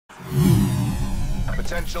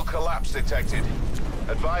Potential collapse detected.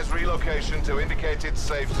 Advise relocation to indicated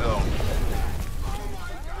safe zone. Oh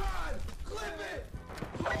my God! Clip it!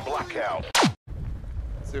 Blackout.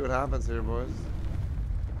 See what happens here, boys.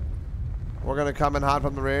 We're gonna come in hot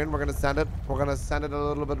from the rear and we're gonna send it. We're gonna send it a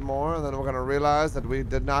little bit more, and then we're gonna realize that we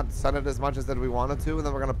did not send it as much as that we wanted to, and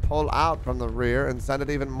then we're gonna pull out from the rear and send it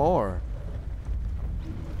even more.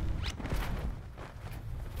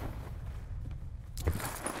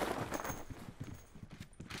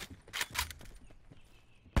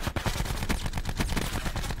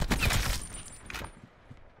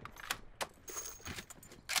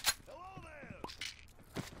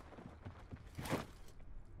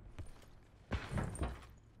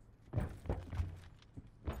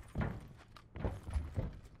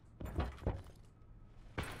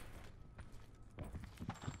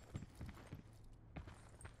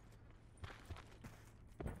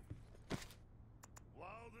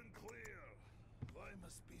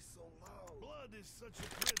 Such a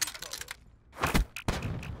pretty color.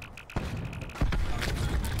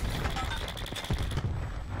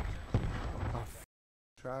 Oh,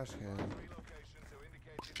 trash can.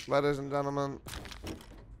 Ladies and gentlemen.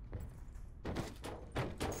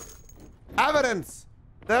 Evidence!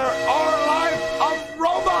 There are life of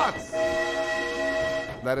robots!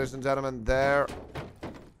 Ladies and gentlemen, there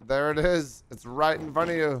it is. It's right in front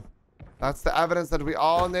of you. That's the evidence that we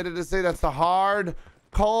all needed to see. That's the hard,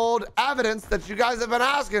 cold evidence that you guys have been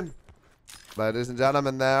asking. Ladies and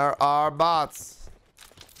gentlemen, there are bots.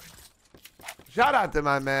 Shout out to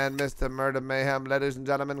my man, Mr. Murder Mayhem. Ladies and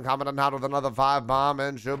gentlemen, coming out with another 5 bomb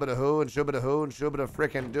and shooba who and shooba who and shooba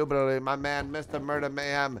freaking doobly. My man, Mr. Murder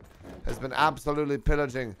Mayhem, has been absolutely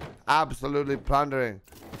pillaging, absolutely plundering.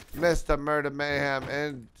 Mr. Murder Mayhem,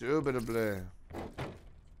 indubitably.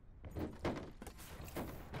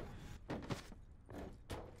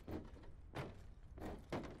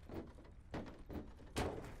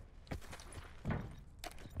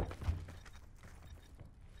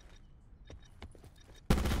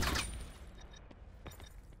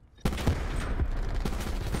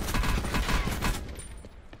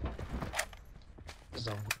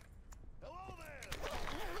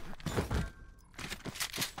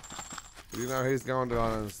 You know he's going to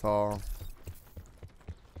uninstall.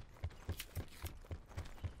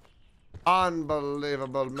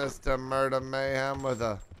 Unbelievable, Mr. Murder Mayhem with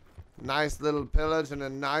a nice little pillage and a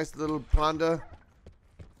nice little plunder.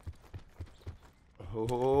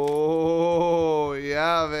 Oh,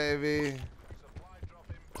 yeah, baby.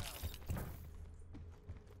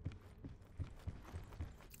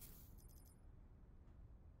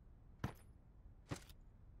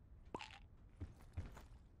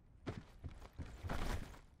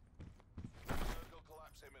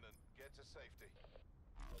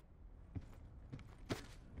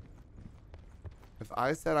 If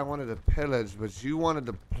I said I wanted to pillage, but you wanted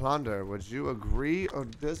to plunder, would you agree or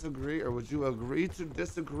disagree? Or would you agree to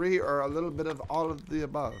disagree, or a little bit of all of the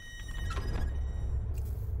above?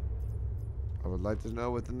 I would like to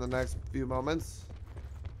know within the next few moments.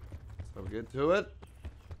 So get to it.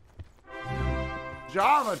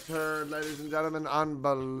 Java turd, ladies and gentlemen.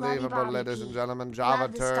 Unbelievable, ladies and gentlemen. Java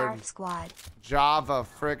turd. Java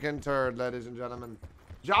freaking turd, ladies and gentlemen.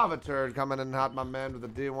 Java turd coming in hot, my man, with a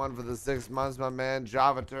D1 for the 6 months, my man.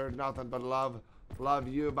 Java turd, nothing but love. Love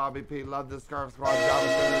you, Bobby P. Love the Scarf Squad, Java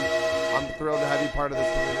turd. I'm thrilled to have you part of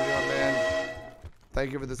this community, my man.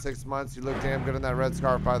 Thank you for the 6 months. You look damn good in that red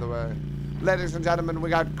scarf, by the way. Ladies and gentlemen,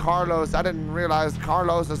 we got Carlos. I didn't realize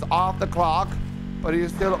Carlos is off the clock, but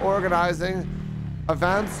he's still organizing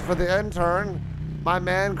events for the intern. My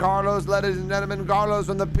man, Carlos, ladies and gentlemen, Carlos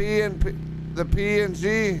from the P and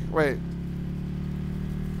G. Wait.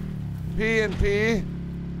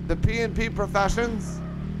 The P&P professions.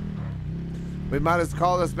 We might as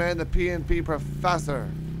call this man the P&P professor.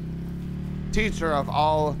 Teacher of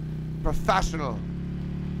all professional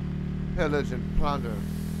pillage and plunder.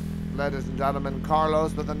 Ladies and gentlemen,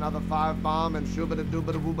 Carlos with another 5 bomb and shoobada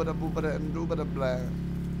doobada woobada boobada and doobada blah.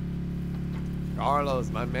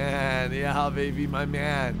 Carlos, my man. Yeah, baby, my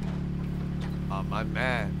man. Oh, my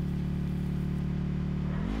man.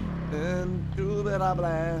 And doobada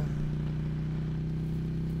blah.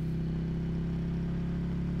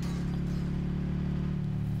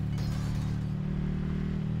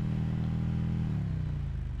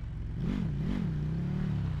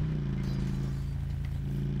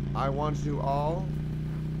 I want you all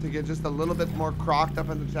to get just a little bit more crocked up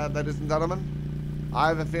in the chat, ladies and gentlemen. I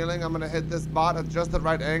have a feeling I'm going to hit this bot at just the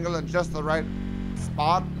right angle, at just the right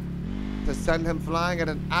spot to send him flying at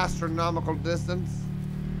an astronomical distance.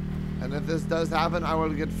 And if this does happen, I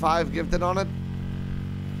will get 5 gifted on it.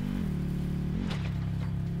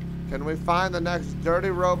 Can we find the next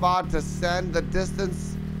dirty robot to send the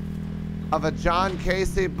distance of a John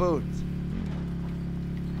Casey boot?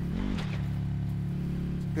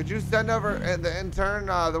 Could you send over the intern,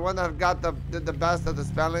 the one that did the best of the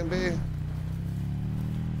spelling bee?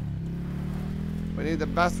 We need the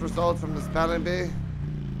best results from the spelling bee,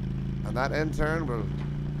 and that intern will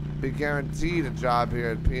be guaranteed a job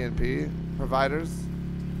here at P&P Providers.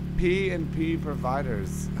 P&P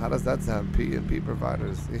Providers. How does that sound? P&P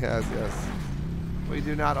Providers. Yes, yes. We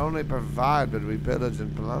do not only provide, but we pillage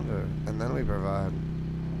and plunder, and then we provide,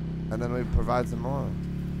 and then we provide some more.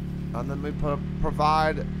 And then we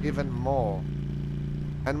provide even more.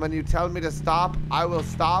 And when you tell me to stop, I will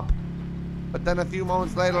stop. But then a few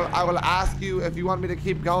moments later, I will ask you if you want me to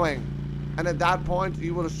keep going. And at that point,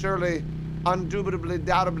 you will surely, undoubtedly,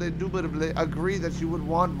 doubtably, indubitably agree that you would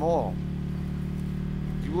want more.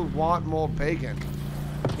 You would want more bacon.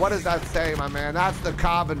 What does that say, my man? That's the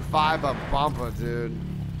carbon fiber bumper, dude.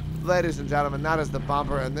 Ladies and gentlemen, that is the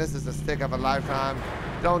bumper, and this is the stick of a lifetime.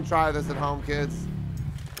 Don't try this at home, kids.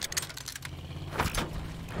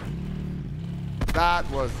 That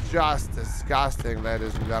was just disgusting,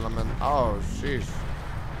 ladies and gentlemen. Oh, sheesh.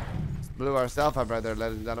 Just blew ourselves up right there,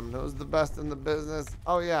 ladies and gentlemen. Who's the best in the business?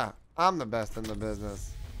 Oh, yeah. I'm the best in the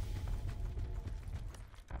business.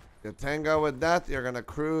 You tango with death, you're going to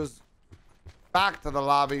cruise back to the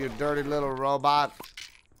lobby, you dirty little robot.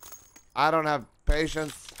 I don't have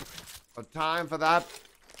patience or time for that.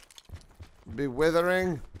 Be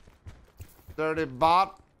withering. Dirty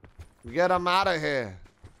bot. Get him out of here.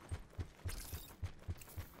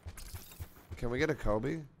 Can we get a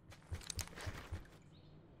Kobe?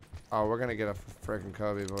 Oh, we're gonna get a freaking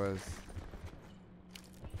Kobe, boys.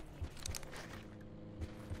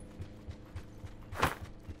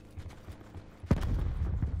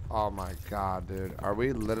 Oh my god, dude. Are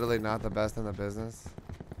we literally not the best in the business?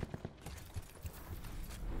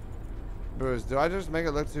 Bruce, do I just make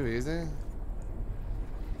it look too easy?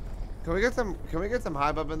 Can we get some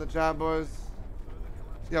hype up in the chat, boys?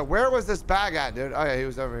 Yeah, where was this bag at, dude? Oh yeah, he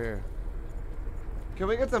was over here. Can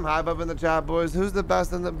we get some hype up in the chat, boys? Who's the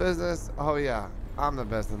best in the business? Oh yeah, I'm the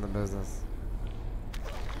best in the business.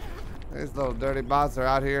 These little dirty bots are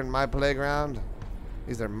out here in my playground.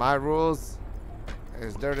 These are my rules.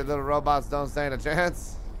 These dirty little robots don't stand a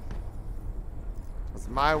chance. It's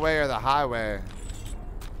my way or the highway.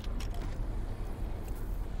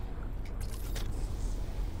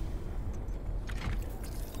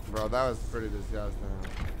 Bro, that was pretty disgusting.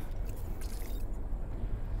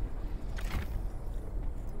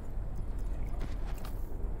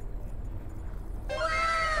 Are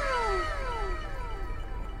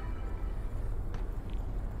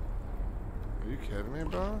you kidding me,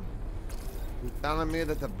 bro? You telling me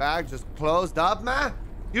that the bag just closed up, man?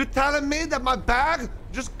 You telling me that my bag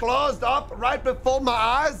just closed up right before my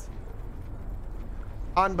eyes?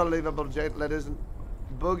 Unbelievable, Jade, ladies and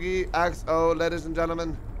Boogie XO, ladies and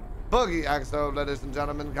gentlemen. Boogie XO, ladies and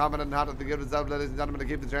gentlemen. Comment on how to give it up, ladies and gentlemen, to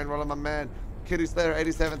keep the train rolling. My man, Kitty Slayer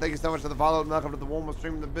 87, thank you so much for the follow and welcome to the warmest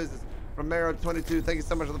stream in the business. Romero 22, thank you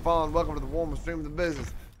so much for the follow and welcome to the warmest stream in the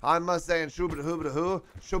business. I must say, and shubida hoobida hoo,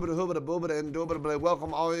 shubida hoobida boobida and doobida,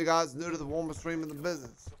 welcome all you guys new to the warmest stream in the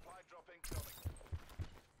business.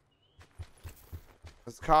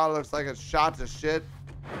 This car looks like it's shot to shit.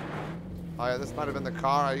 Oh yeah, this might have been the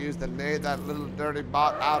car I used to nade that little dirty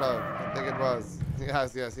bot out of. I think it was.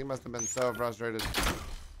 Yes, yes, he must have been so frustrated.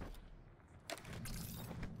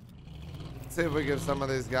 Let's see if we give some of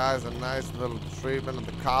these guys a nice little treatment of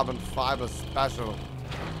the carbon fiber special.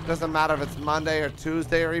 Doesn't matter if it's Monday or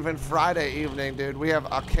Tuesday or even Friday evening, dude. We have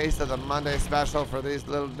a case of the Monday special for these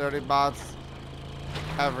little dirty bots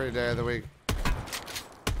every day of the week.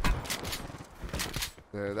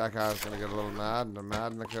 Dude, that guy's gonna get a little mad and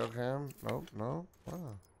mad in the kill cam. Nope, no.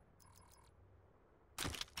 Wow.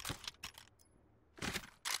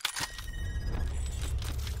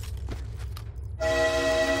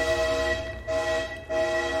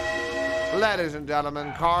 Ladies and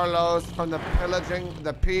gentlemen, Carlos from the pillaging,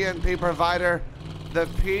 the P&P provider, the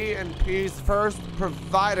P&P's first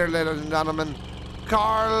provider, ladies and gentlemen,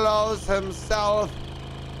 Carlos himself,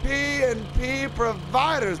 P&P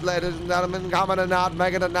providers, ladies and gentlemen, coming and out,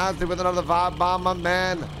 making it nasty with another vibe bomb, my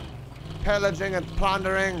man, pillaging and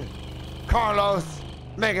plundering, Carlos,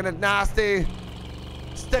 making it nasty,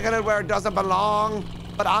 sticking it where it doesn't belong,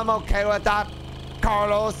 but I'm okay with that,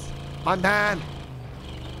 Carlos, my man.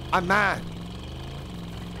 I'm mad.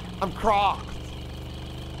 I'm crocked.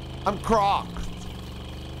 I'm crocked.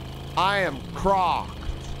 I am crocked.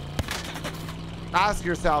 Ask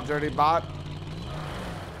yourself, dirty bot.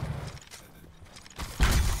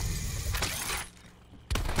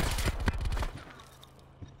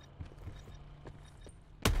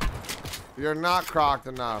 You're not crocked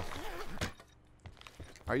enough.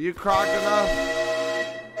 Are you crocked enough?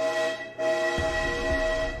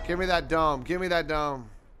 Give me that dome. Give me that dome.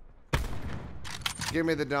 Give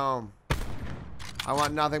me the dome. I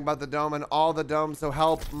want nothing but the dome and all the domes, so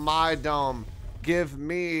help my dome. Give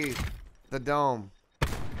me the dome.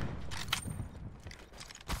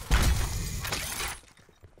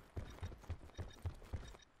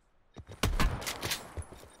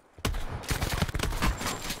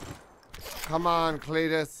 Come on,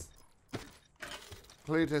 Cletus.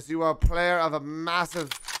 Cletus, you are a player of a massive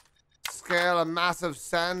scale, a massive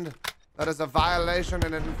send. That is a violation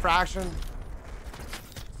and an infraction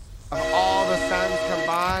of all the sends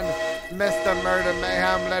combined. Mr. Murder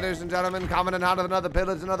Mayhem, ladies and gentlemen, coming in out of another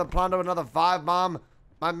pillage, another plunder, another 5-bomb.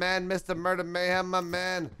 My man, Mr. Murder Mayhem, my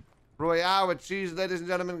man. Royale with cheese, ladies and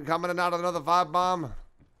gentlemen, coming in out of another 5-bomb.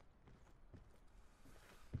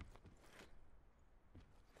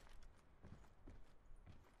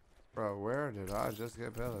 Bro, where did I just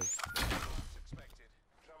get pillaged? Expected.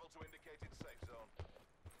 Travel to indicated safe zone.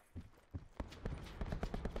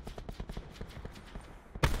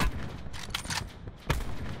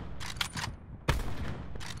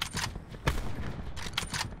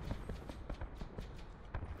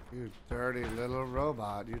 You dirty little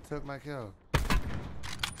robot. You took my kill.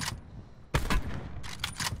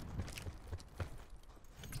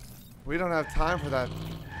 We don't have time for that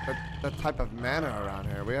type of mana around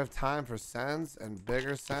here. We have time for sends and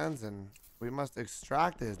bigger sends, and we must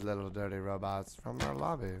extract these little dirty robots from our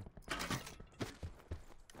lobby.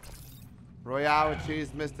 Royale with cheese,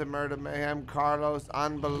 Mr. Murder Mayhem, Carlos,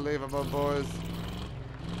 unbelievable boys.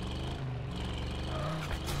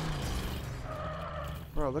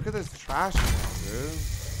 Bro, look at this trash can, dude.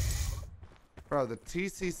 Bro, the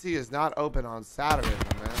TCC is not open on Saturday,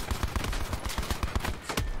 my man.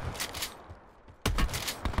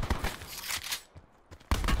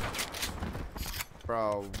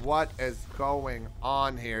 Bro, what is going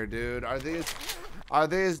on here, dude? Are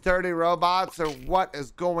these dirty robots, or what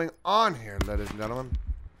is going on here, ladies and gentlemen?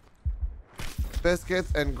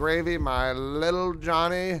 Biscuits and gravy, my little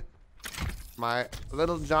Johnny. My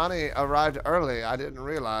little Johnny arrived early. I didn't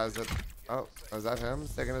realize that. Oh, is that him?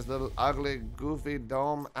 Sticking his little ugly, goofy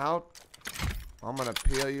dome out? I'm gonna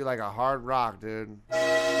peel you like a hard rock, dude.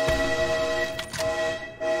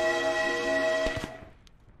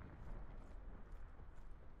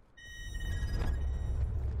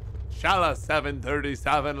 Shala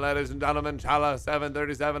 737, ladies and gentlemen. Shala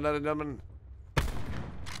 737, ladies and gentlemen.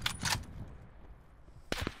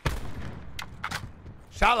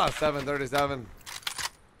 Shala 737.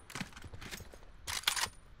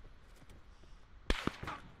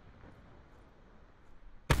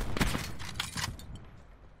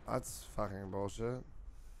 That's fucking bullshit.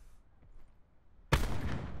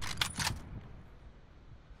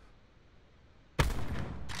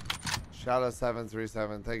 Shoutout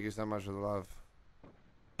 737, thank you so much for the love.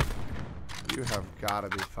 You have got to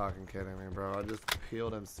be fucking kidding me, bro. I just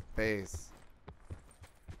peeled in space.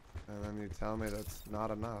 And then you tell me that's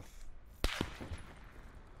not enough.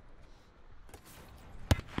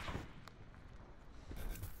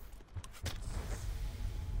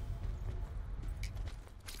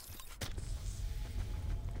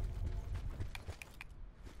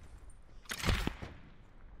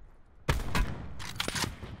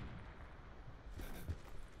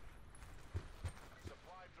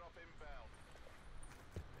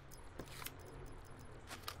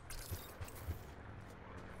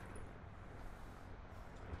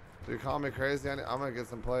 You call me crazy? I'm gonna get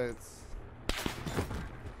some plates.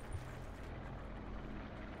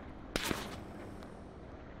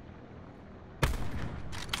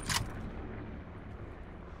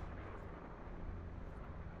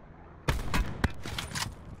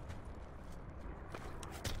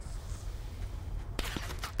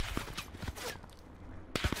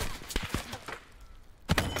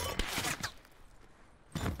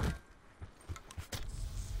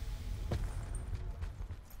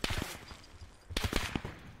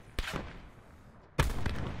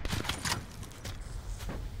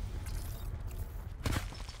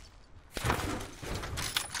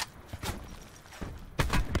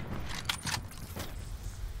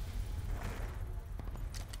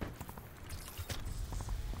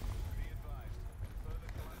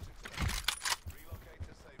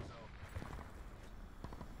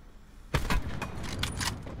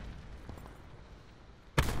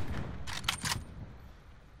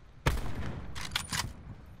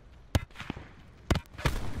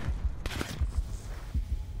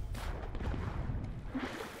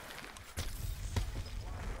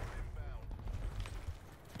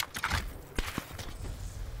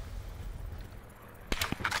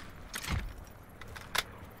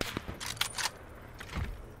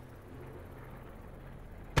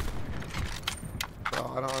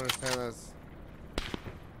 though? I don't understand this.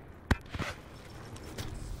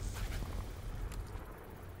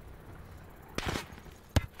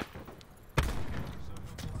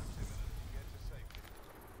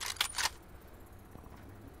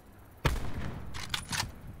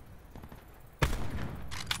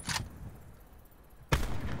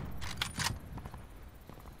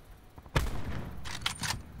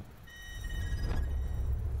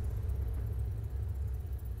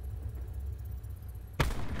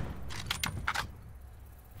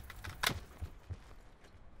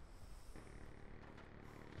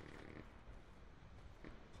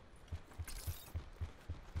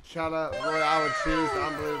 Shout out, boy, I would choose.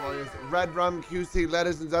 Unbelievable. Red Rum QC,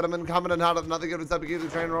 ladies and gentlemen, coming in hot at nothing. Give us up to keep the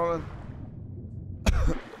train rolling.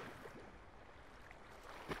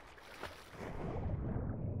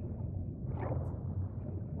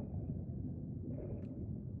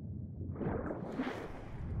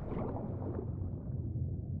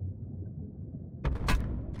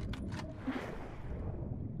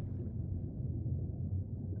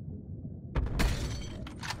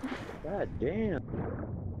 God damn.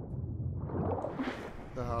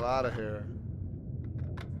 Get the hell out of here.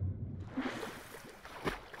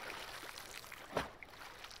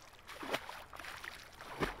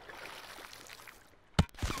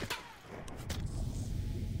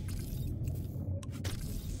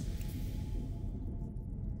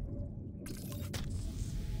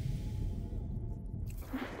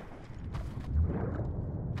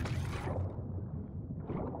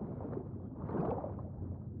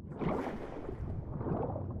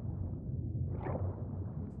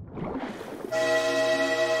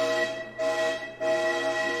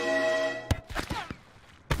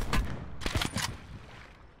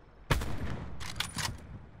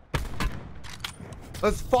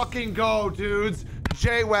 Let's fucking go, dudes.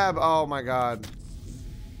 J-Web. Oh my god.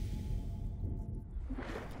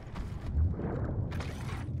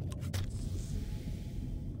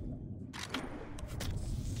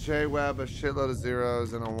 J-Web, a shitload of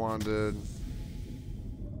zeros and a 1, dude.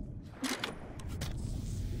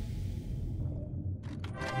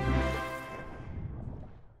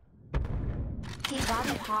 Hey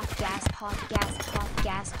Bobby Poff gas Poff gas Poff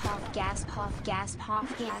gas Poff gas Poff gas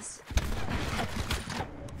Poff gas.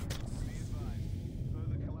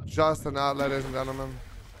 Justin out, ladies and gentlemen.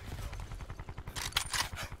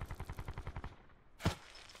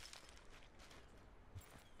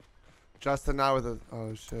 Justin out with a,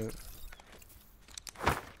 oh shit.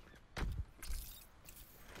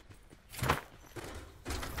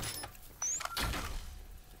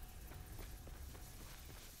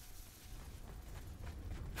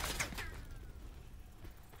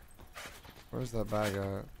 Where's that bag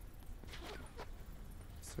at?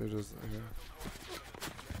 So just here.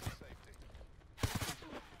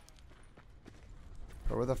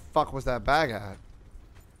 Bro, where the fuck was that bag at?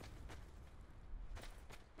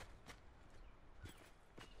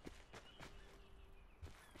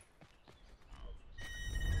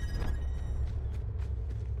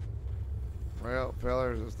 Well,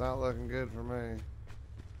 fellas, it's not looking good for me.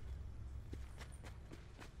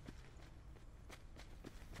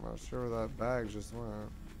 I'm not sure where that bag just went.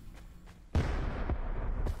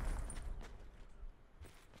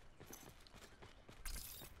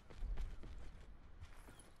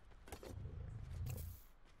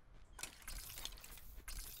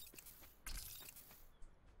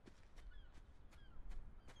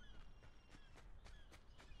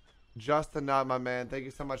 Justin, not my man. Thank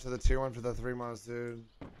you so much for the tier 1 for the 3 months, dude.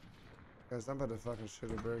 Guys, I'm about to fucking shit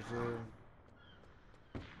a brick, dude.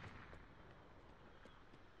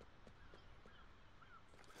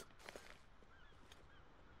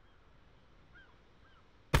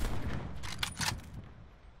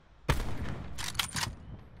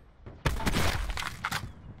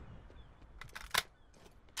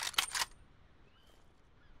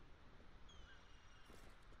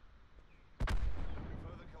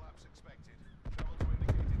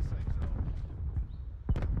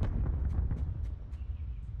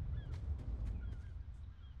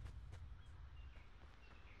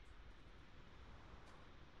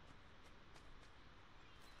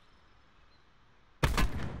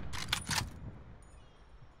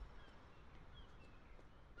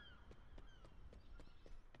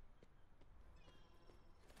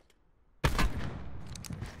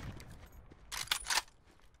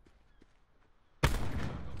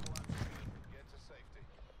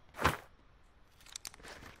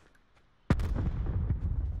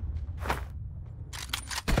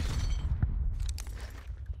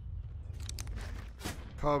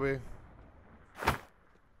 Kobe.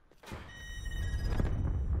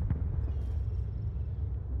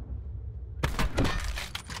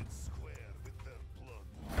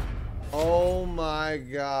 Oh my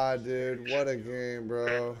god, dude. What a game,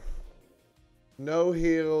 bro. No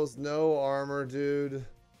heals, no armor, dude.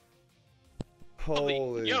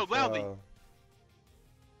 Holy Yo, Loudly. cow.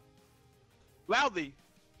 Loudly,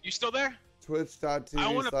 you still there? Twitch.tv.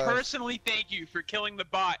 I want to personally thank you for killing the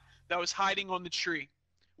bot that was hiding on the tree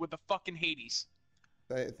with the fucking Hades.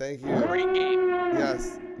 Thank you. Great game.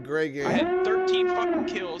 Yes, great game. I had 13 fucking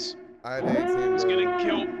kills. I had 18, I was bro.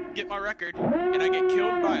 gonna get my record, and I get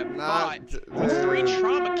killed by a bot with 3 dude.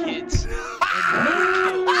 trauma kids and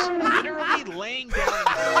no kills. Literally laying down in the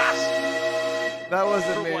grass That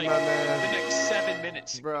wasn't for me, like my man. the next 7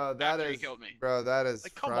 minutes. Bro, that after he is, killed me. bro, that is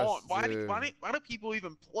Like, come fresh, on, why dude. do people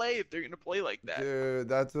even play if they're gonna play like that? Dude,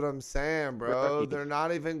 that's what I'm saying, bro. They're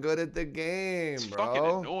not even good at the game, It's bro. fucking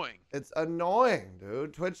annoying. It's annoying, dude.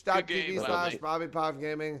 Good Twitch.tv game, /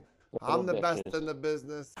 BobbyPoffGaming. I'm the best in the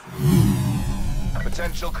business.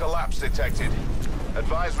 Potential collapse detected.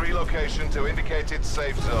 Advise relocation to indicated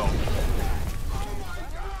safe zone. Oh my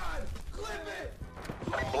god! Clip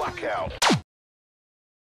it! Blackout.